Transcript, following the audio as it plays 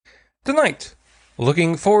Tonight,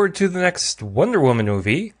 looking forward to the next Wonder Woman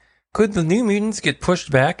movie. Could the New Mutants get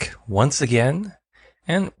pushed back once again?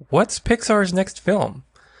 And what's Pixar's next film?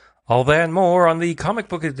 All that and more on the comic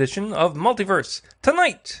book edition of Multiverse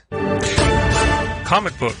tonight.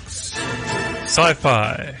 Comic books,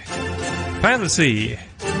 sci-fi, fantasy,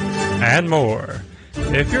 and more.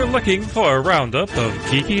 If you're looking for a roundup of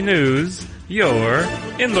geeky news, you're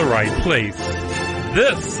in the right place.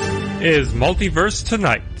 This is Multiverse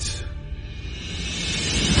Tonight.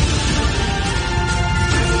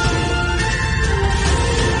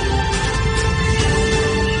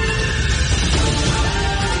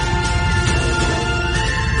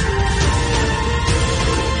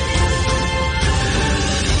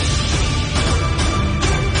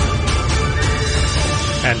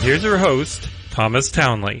 And here's your host, Thomas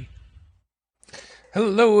Townley.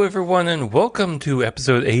 Hello, everyone, and welcome to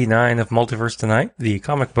episode 89 of Multiverse Tonight, the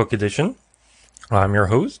comic book edition. I'm your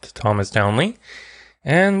host, Thomas Townley,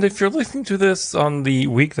 and if you're listening to this on the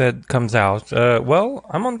week that comes out, well,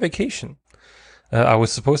 I'm on vacation. I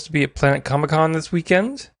was supposed to be at Planet Comic-Con this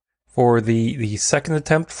weekend for the second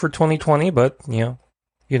attempt for 2020, but, you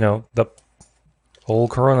know, the whole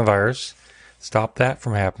coronavirus stopped that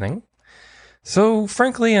from happening. So,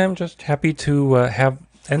 frankly, I'm just happy to have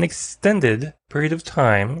an extended period of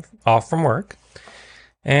time off from work.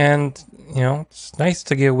 And, it's nice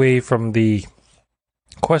to get away from the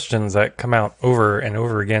questions that come out over and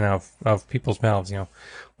over again of people's mouths.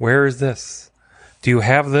 Where is this? Do you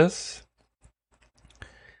have this?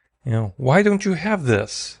 Why don't you have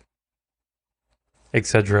this?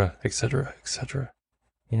 Etc., etc., etc.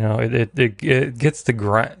 It gets the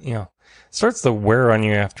grind, starts to wear on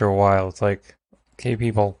you after a while. It's like, okay,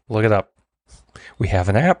 people, look it up. We have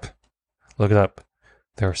an app. Look it up.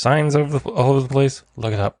 There are signs all over the place.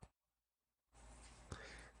 Look it up.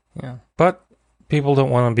 Yeah, but people don't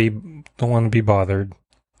want to be bothered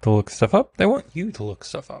to look stuff up. They want you to look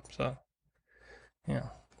stuff up. So, yeah.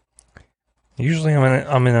 Usually,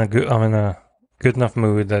 I'm in a good enough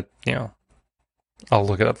mood that I'll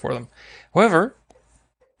look it up for them. However,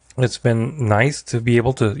 it's been nice to be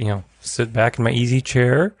able to, sit back in my easy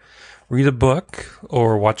chair, read a book,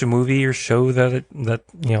 or watch a movie or show that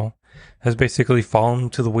has basically fallen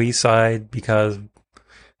to the wayside because,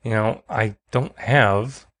 I don't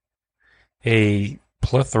have a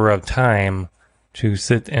plethora of time to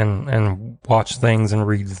sit and watch things and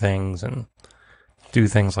read things and do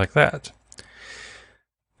things like that.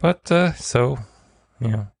 But, so,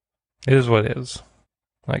 it is what it is,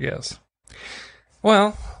 I guess.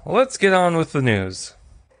 Well, let's get on with the news.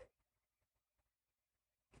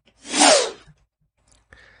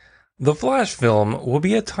 The Flash film will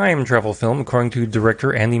be a time travel film, according to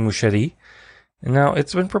director Andy Muschietti. Now,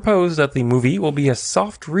 it's been proposed that the movie will be a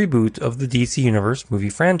soft reboot of the DC Universe movie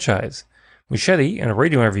franchise. Muschietti, in a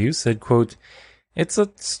radio interview, said, quote, "It's a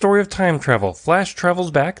story of time travel. Flash travels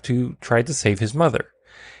back to try to save his mother.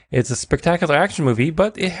 It's a spectacular action movie,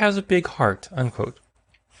 but it has a big heart," unquote.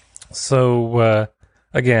 So,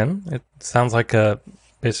 again, it sounds like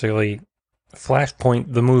basically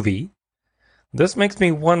Flashpoint the movie. This makes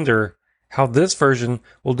me wonder how this version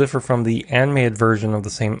will differ from the animated version of the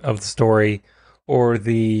story, or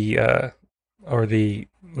the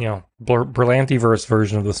Berlantiverse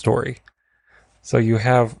version of the story. So you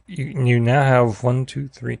now have 1, 2,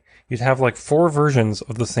 3. You'd have like 4 versions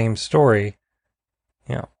of the same story.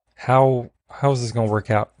 How is this going to work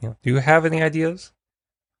out? Do you have any ideas?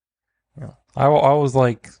 I always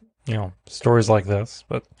like stories like this,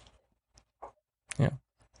 but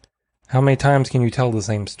how many times can you tell the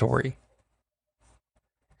same story?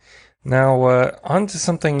 Now, on to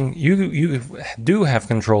something you do have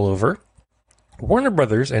control over. Warner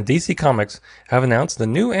Brothers and DC Comics have announced the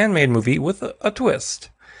new animated movie with a twist.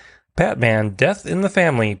 Batman: Death in the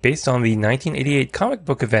Family, based on the 1988 comic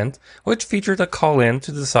book event, which featured a call-in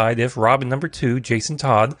to decide if Robin number 2, Jason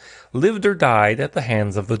Todd, lived or died at the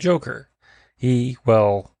hands of the Joker. He,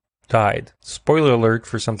 died. Spoiler alert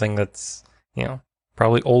for something that's,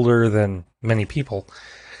 probably older than many people.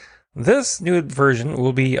 This new version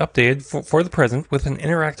will be updated for the present with an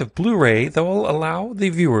interactive Blu-ray that will allow the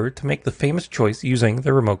viewer to make the famous choice using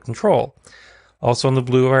the remote control. Also on the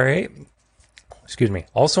Blu-ray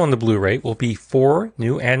will be 4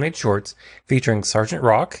 new animated shorts featuring Sergeant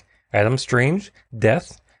Rock, Adam Strange,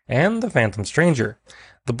 Death, and the Phantom Stranger.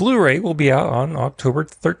 The Blu-ray will be out on October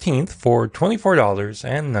 13th for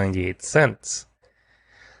 $24.98.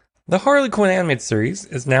 The Harley Quinn animated series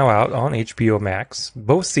is now out on HBO Max.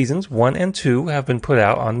 Both seasons 1 and 2 have been put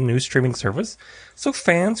out on the new streaming service, so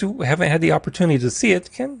fans who haven't had the opportunity to see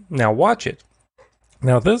it can now watch it.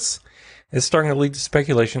 Now, this is starting to lead to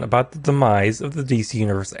speculation about the demise of the DC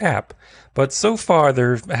Universe app, but so far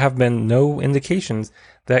there have been no indications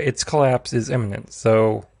that its collapse is imminent.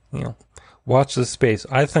 So, watch this space.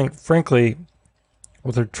 I think, frankly,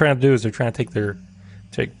 what they're trying to do is they're trying to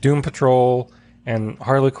take Doom Patrol and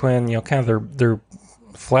Harley Quinn, kind of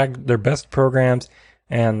their best programs,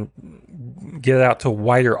 and get it out to a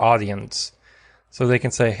wider audience, so they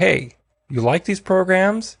can say, "Hey, you like these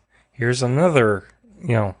programs? Here's another,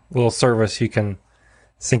 little service you can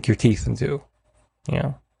sink your teeth into."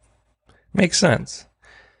 Makes sense.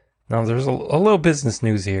 Now, there's a little business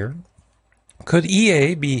news here. Could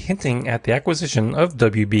EA be hinting at the acquisition of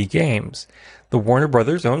WB Games? The Warner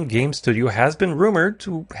Brothers owned game studio has been rumored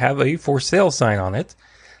to have a for sale sign on it.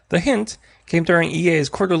 The hint came during EA's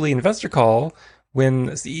quarterly investor call when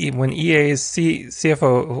EA's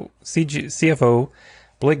CFO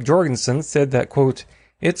Blake Jorgensen said that, quote,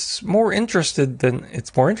 it's more interested than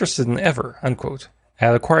ever, unquote,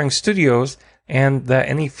 at acquiring studios, and that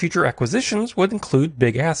any future acquisitions would include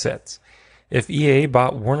big assets. If EA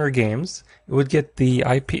bought Warner Games, it would get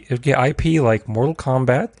IP like Mortal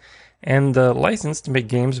Kombat and the license to make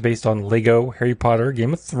games based on Lego, Harry Potter,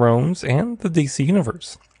 Game of Thrones, and the DC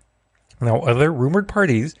Universe. Now, other rumored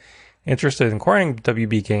parties interested in acquiring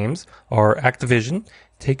WB Games are Activision,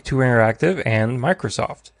 Take-Two Interactive, and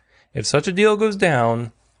Microsoft. If such a deal goes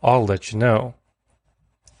down, I'll let you know.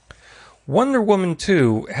 Wonder Woman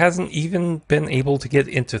 2 hasn't even been able to get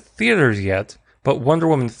into theaters yet, but Wonder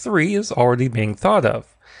Woman 3 is already being thought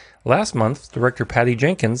of. Last month, director Patty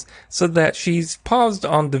Jenkins said that she's paused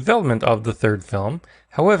on development of the third film.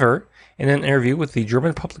 However, in an interview with the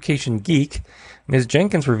German publication Geek, Ms.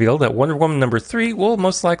 Jenkins revealed that Wonder Woman number 3 will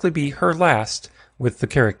most likely be her last with the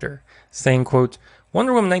character, saying, quote,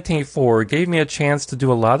 Wonder Woman 1984 gave me a chance to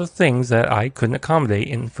do a lot of things that I couldn't accommodate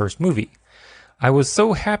in the first movie. I was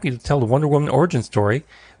so happy to tell the Wonder Woman origin story. It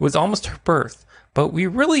was almost her birth, but we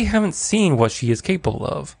really haven't seen what she is capable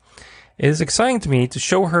of. It is exciting to me to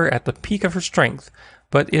show her at the peak of her strength,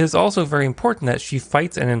 but it is also very important that she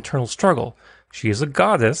fights an internal struggle. She is a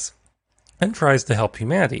goddess and tries to help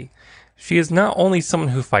humanity. She is not only someone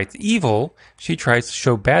who fights evil, she tries to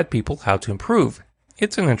show bad people how to improve.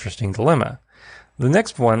 It's an interesting dilemma. The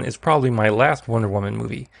next one is probably my last Wonder Woman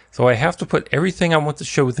movie, so I have to put everything I want to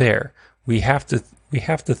show there. We have to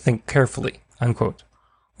think carefully, unquote.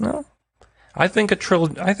 No, I think a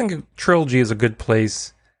trilogy is a good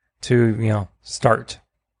place to, start.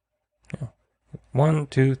 1,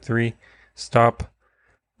 2, 3, stop,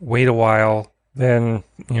 wait a while, then,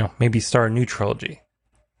 maybe start a new trilogy.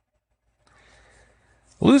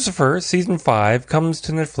 Lucifer Season 5 comes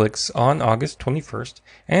to Netflix on August 21st,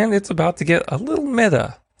 and it's about to get a little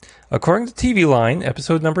meta. According to TV Line,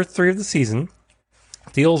 episode number 3 of the season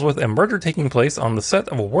deals with a murder taking place on the set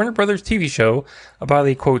of a Warner Brothers TV show about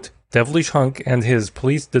a, quote, devilish hunk and his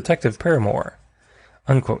police detective paramour,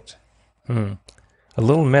 unquote. A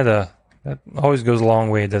little meta. That always goes a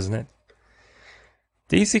long way, doesn't it?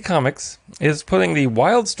 DC Comics is putting the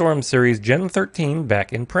Wildstorm series Gen 13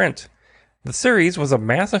 back in print. The series was a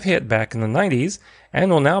massive hit back in the 90s and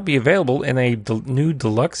will now be available in a new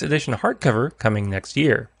deluxe edition hardcover coming next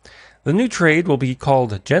year. The new trade will be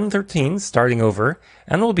called Gen 13 Starting Over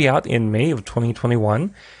and will be out in May of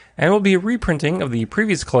 2021 and will be a reprinting of the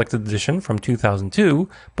previous collected edition from 2002,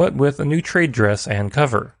 but with a new trade dress and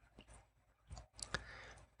cover.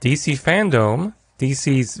 DC Fandom,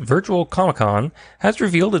 DC's virtual Comic-Con, has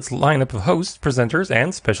revealed its lineup of hosts, presenters,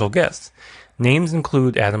 and special guests. Names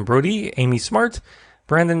include Adam Brody, Amy Smart,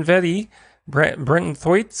 Brandon Vetti, Brenton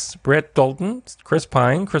Thwaites, Brett Dalton, Chris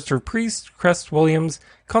Pine, Christopher Priest, Crest Williams,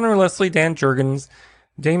 Connor Leslie, Dan Jurgens,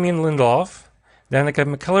 Damian Lindelof, Danica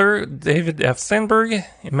McKellar, David F. Sandberg,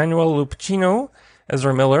 Emmanuel Lupacino,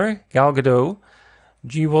 Ezra Miller, Gal Gadot,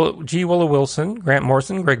 G. Willow Wilson, Grant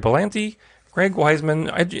Morrison, Greg Berlanti, Greg Wiseman,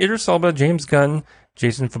 Idris Elba, James Gunn,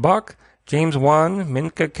 Jason Fabok, James Wan,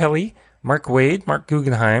 Minka Kelly, Mark Wade, Mark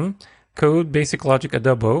Guggenheim, Code, Basic Logic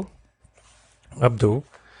Abdo,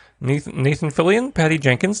 Nathan Fillion, Patty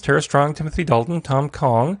Jenkins, Tara Strong, Timothy Dalton, Tom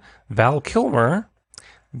Kong, Val Kilmer,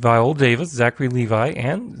 Viola Davis, Zachary Levi,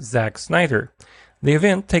 and Zack Snyder. The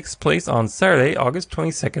event takes place on Saturday, August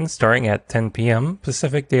 22nd, starting at 10 p.m.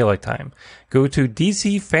 Pacific Daylight Time. Go to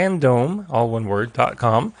DCFandom, all one word,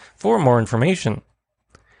 .com for more information.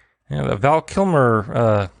 The Val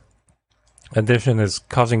Kilmer edition is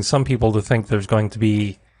causing some people to think there's going to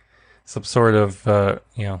be some sort of,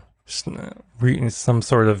 some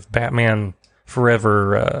sort of Batman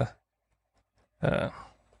Forever,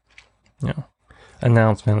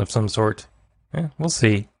 announcement of some sort. Yeah, we'll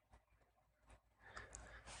see.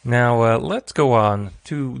 Now, let's go on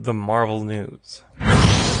to the Marvel news.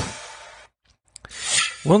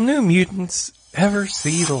 Will New Mutants ever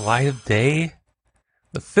see the light of day?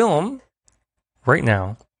 The film, right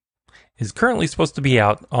now, is currently supposed to be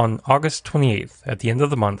out on August 28th, at the end of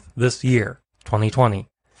the month, this year, 2020.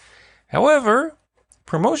 However,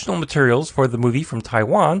 promotional materials for the movie from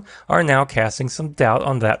Taiwan are now casting some doubt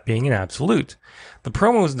on that being an absolute. The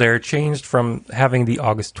promos there changed from having the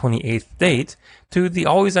August 28th date to the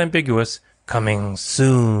always ambiguous coming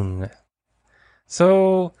soon.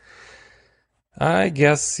 So, I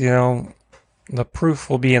guess, the proof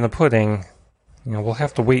will be in the pudding. We'll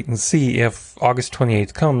have to wait and see if August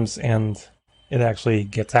 28th comes and it actually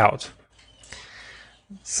gets out.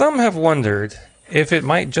 Some have wondered if it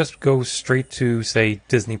might just go straight to, say,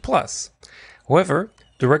 Disney+. However,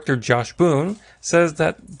 director Josh Boone says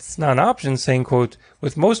that it's not an option, saying, quote,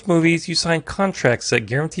 "With most movies, you sign contracts that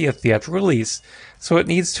guarantee a theatrical release, so it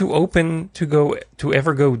needs to open to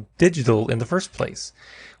ever go digital in the first place.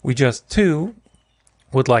 We just, too,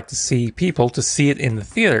 would like to see people to see it in the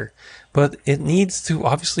theater, but it needs to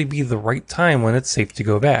obviously be the right time when it's safe to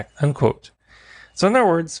go back," unquote. So in other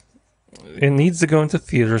words, it needs to go into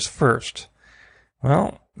theaters first.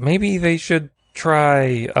 Well, maybe they should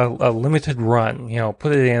try a limited run,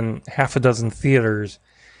 put it in half a dozen theaters,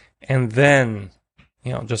 and then,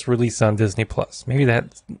 just release on Disney+. Maybe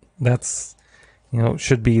that's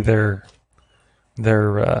should be their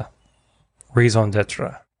raison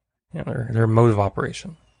d'etre, their mode of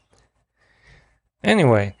operation.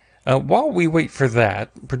 Anyway, while we wait for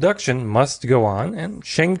that, production must go on, and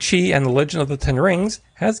Shang-Chi and the Legend of the Ten Rings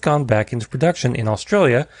has gone back into production in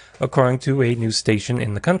Australia, according to a news station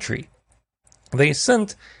in the country. They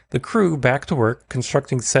sent the crew back to work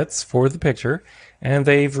constructing sets for the picture, and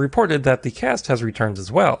they've reported that the cast has returned as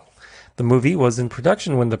well. The movie was in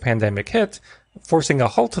production when the pandemic hit, forcing a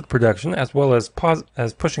halt to the production as well as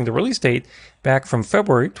pushing the release date back from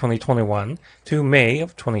February 2021 to May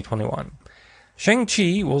of 2021.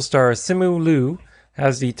 Shang-Chi will star Simu Liu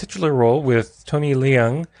as the titular role, with Tony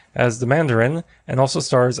Leung as the Mandarin, and also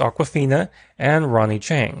stars Awkwafina and Ronnie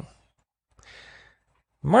Chang.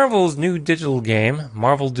 Marvel's new digital game,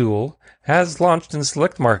 Marvel Duel, has launched in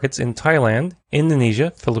select markets in Thailand,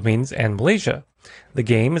 Indonesia, Philippines, and Malaysia. The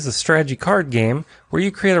game is a strategy card game where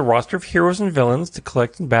you create a roster of heroes and villains to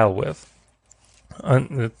collect and battle with.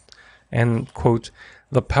 And, quote,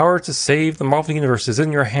 "The power to save the Marvel Universe is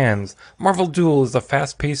in your hands. Marvel Duel is a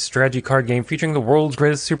fast-paced strategy card game featuring the world's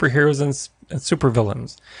greatest superheroes and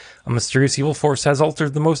supervillains. A mysterious evil force has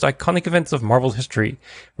altered the most iconic events of Marvel history.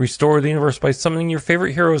 Restore the universe by summoning your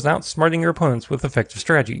favorite heroes and outsmarting your opponents with effective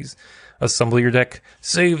strategies. Assemble your deck.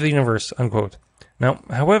 Save the universe," unquote. Now,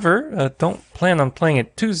 however, don't plan on playing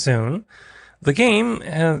it too soon. The game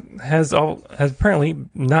has apparently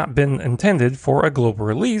not been intended for a global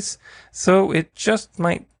release, so it just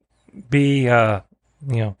might be,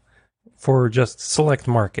 for just select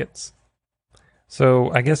markets.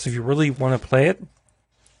 So I guess if you really want to play it,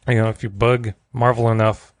 if you bug Marvel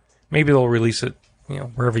enough, maybe they'll release it,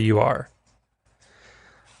 wherever you are.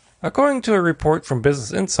 According to a report from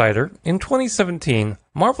Business Insider, in 2017,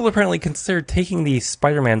 Marvel apparently considered taking the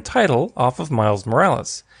Spider-Man title off of Miles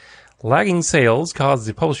Morales. Lagging sales caused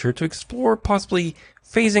the publisher to explore possibly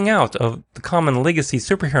phasing out of the common legacy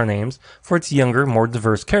superhero names for its younger, more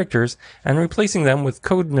diverse characters and replacing them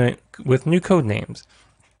with new code names.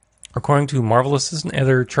 According to Marvel assistant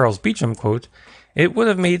editor Charles Beecham, quote, "It would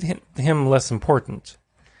have made him less important.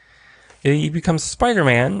 He becomes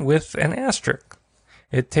Spider-Man with an asterisk.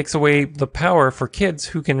 It takes away the power for kids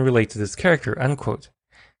who can relate to this character," unquote.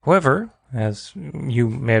 However, as you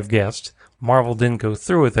may have guessed, Marvel didn't go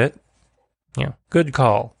through with it. Good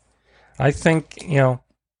call. I think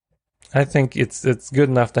it's good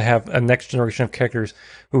enough to have a next generation of characters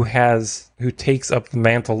who takes up the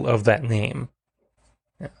mantle of that name.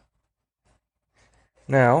 Yeah.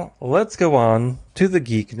 Now, let's go on to the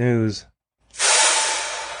geek news.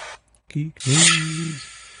 Geek news.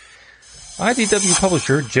 IDW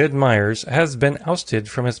publisher Jed Myers has been ousted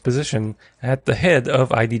from his position at the head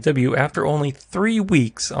of IDW after only 3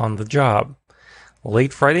 weeks on the job.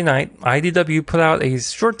 Late Friday night, IDW put out a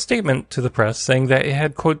short statement to the press saying that it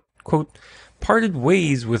had, quote, "parted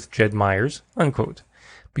ways with Jed Myers," unquote.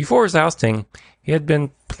 Before his ousting, he had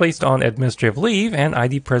been placed on administrative leave, and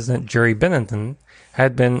ID President Jerry Bennington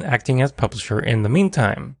had been acting as publisher in the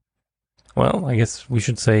meantime. Well, I guess we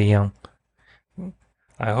should say,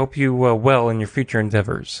 I hope you well in your future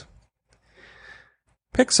endeavors.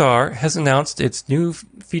 Pixar has announced its new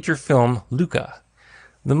feature film, Luca.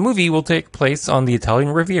 The movie will take place on the Italian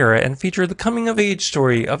Riviera and feature the coming-of-age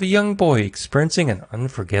story of a young boy experiencing an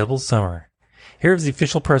unforgettable summer. Here's the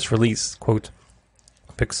official press release. Quote,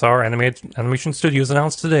 Pixar Animation Studios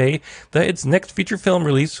announced today that its next feature film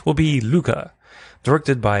release will be Luca.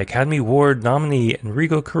 Directed by Academy Award nominee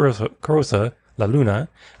Enrico Caruso, La Luna,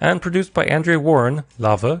 and produced by Andrea Warren,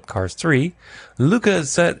 Lava, Cars 3, Luca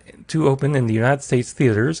is set to open in the United States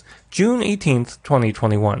theaters June 18th,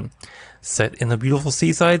 2021. Set in a beautiful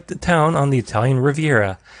seaside town on the Italian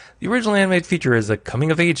Riviera, the original animated feature is a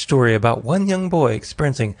coming-of-age story about one young boy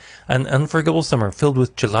experiencing an unforgettable summer filled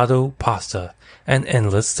with gelato, pasta, and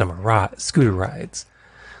endless summer scooter rides.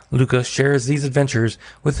 Luca shares these adventures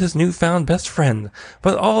with his newfound best friend,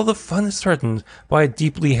 but all the fun is threatened by a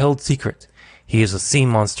deeply held secret. He is a sea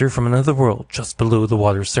monster from another world just below the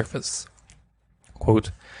water's surface.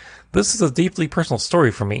 Quote, This is a deeply personal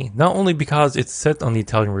story for me, not only because it's set on the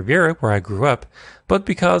Italian Riviera where I grew up, but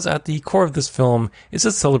because at the core of this film is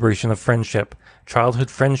a celebration of friendship. Childhood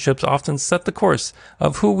friendships often set the course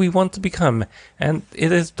of who we want to become, and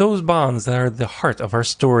it is those bonds that are the heart of our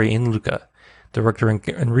story in Luca. Director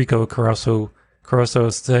Enrico Caruso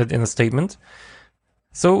said in a statement,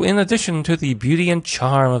 So in addition to the beauty and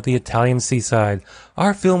charm of the Italian seaside,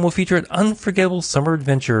 our film will feature an unforgettable summer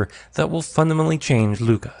adventure that will fundamentally change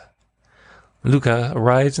Luca. Luca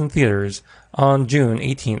arrives in theaters on June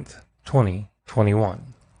 18th,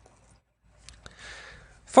 2021.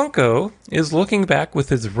 Funko is looking back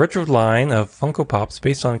with its retro line of Funko Pops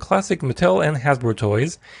based on classic Mattel and Hasbro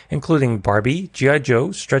toys, including Barbie, G.I.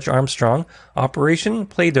 Joe, Stretch Armstrong, Operation,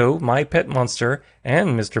 Play-Doh, My Pet Monster,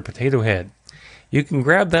 and Mr. Potato Head. You can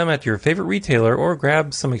grab them at your favorite retailer or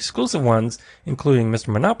grab some exclusive ones, including Mr.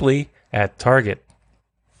 Monopoly, at Target.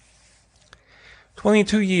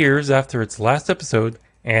 22 years after its last episode,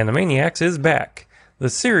 Animaniacs is back. The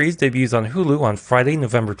series debuts on Hulu on Friday,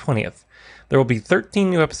 November 20th. There will be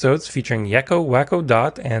 13 new episodes featuring Yakko, Wacko,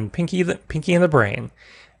 Dot, and Pinky and the Brain.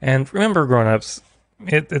 And remember, grown-ups,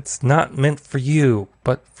 it's not meant for you,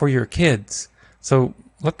 but for your kids. So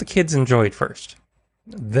let the kids enjoy it first.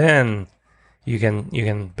 Then you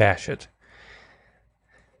can bash it.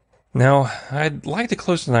 Now, I'd like to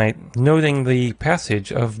close tonight noting the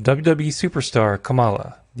passage of WWE superstar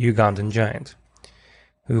Kamala, the Ugandan giant,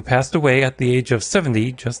 who passed away at the age of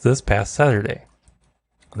 70 just this past Saturday.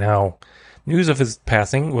 Now, news of his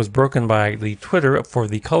passing was broken by the Twitter for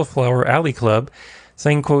the Cauliflower Alley Club,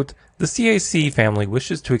 saying, quote, The CAC family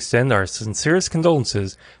wishes to extend our sincerest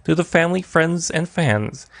condolences to the family, friends, and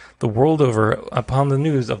fans the world over upon the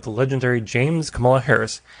news of the legendary James Kamala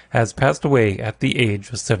Harris has passed away at the age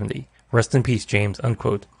of 70. Rest in peace, James,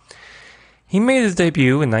 unquote. He made his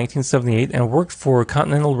debut in 1978 and worked for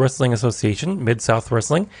Continental Wrestling Association, Mid-South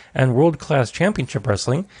Wrestling, and World Class Championship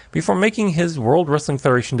Wrestling before making his World Wrestling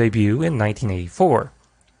Federation debut in 1984.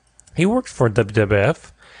 He worked for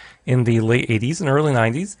WWF in the late 80s and early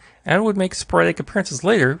 90s and would make sporadic appearances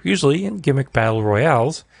later, usually in gimmick battle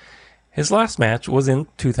royales. His last match was in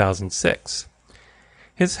 2006.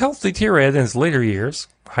 His health deteriorated in his later years.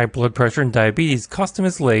 High blood pressure and diabetes cost him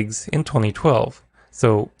his legs in 2012.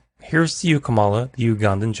 So, here's to you, Kamala, the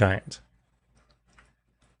Ugandan giant.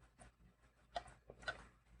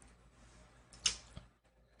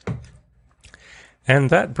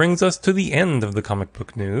 And that brings us to the end of the comic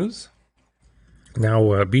book news.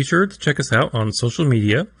 Now, be sure to check us out on social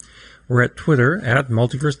media. We're at Twitter, at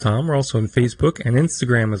MultiverseTom. We're also on Facebook and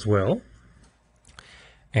Instagram as well.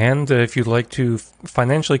 And if you'd like to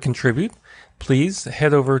financially contribute, please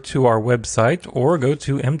head over to our website or go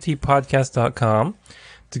to mtpodcast.com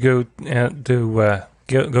to go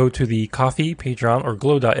to the Ko-fi, Patreon, or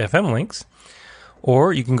Glow.fm links.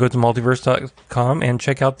 Or you can go to multiverse.com and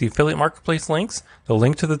check out the affiliate marketplace links, the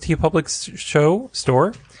link to the TeePublic show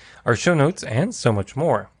store, our show notes, and so much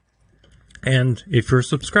more. And if you're a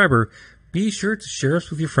subscriber, be sure to share us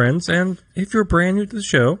with your friends, and if you're brand new to the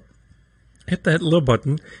show, hit that little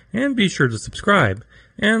button and be sure to subscribe.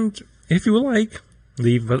 And if you would like,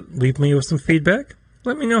 leave me with some feedback.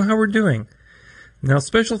 Let me know how we're doing. Now,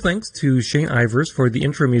 special thanks to Shane Ivers for the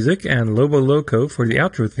intro music and Lobo Loco for the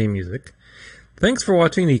outro theme music. Thanks for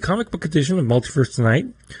watching the comic book edition of Multiverse Tonight.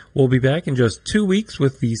 We'll be back in just 2 weeks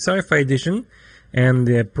with the sci-fi edition and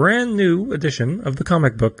the brand new edition of the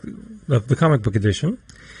comic book edition.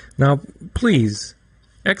 Now, please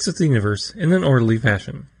exit the universe in an orderly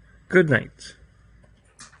fashion. Good night.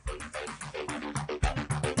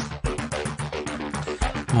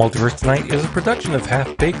 Multiverse Tonight is a production of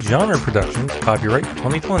Half Baked Genre Productions, copyright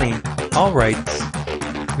 2020, all rights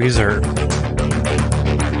reserved.